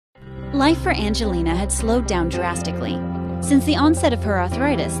Life for Angelina had slowed down drastically. Since the onset of her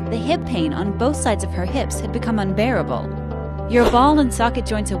arthritis, the hip pain on both sides of her hips had become unbearable. "Your ball and socket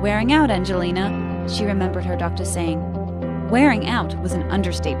joints are wearing out, Angelina," she remembered her doctor saying. Wearing out was an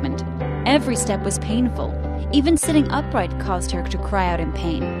understatement. Every step was painful. Even sitting upright caused her to cry out in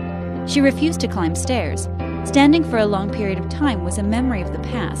pain. She refused to climb stairs. Standing for a long period of time was a memory of the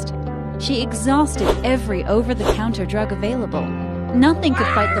past. She exhausted every over-the-counter drug available. Nothing could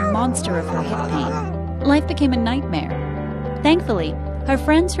fight the monster of her hip pain. Life became a nightmare. Thankfully, her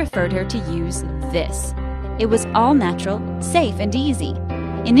friends referred her to use this. It was all natural, safe, and easy.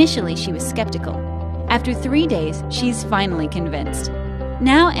 Initially, she was skeptical. After 3 days, she's finally convinced.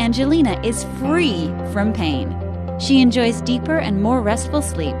 Now Angelina is free from pain. She enjoys deeper and more restful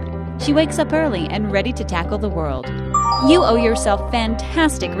sleep. She wakes up early and ready to tackle the world. You owe yourself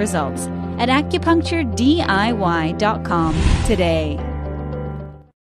fantastic results at acupuncturediy.com today.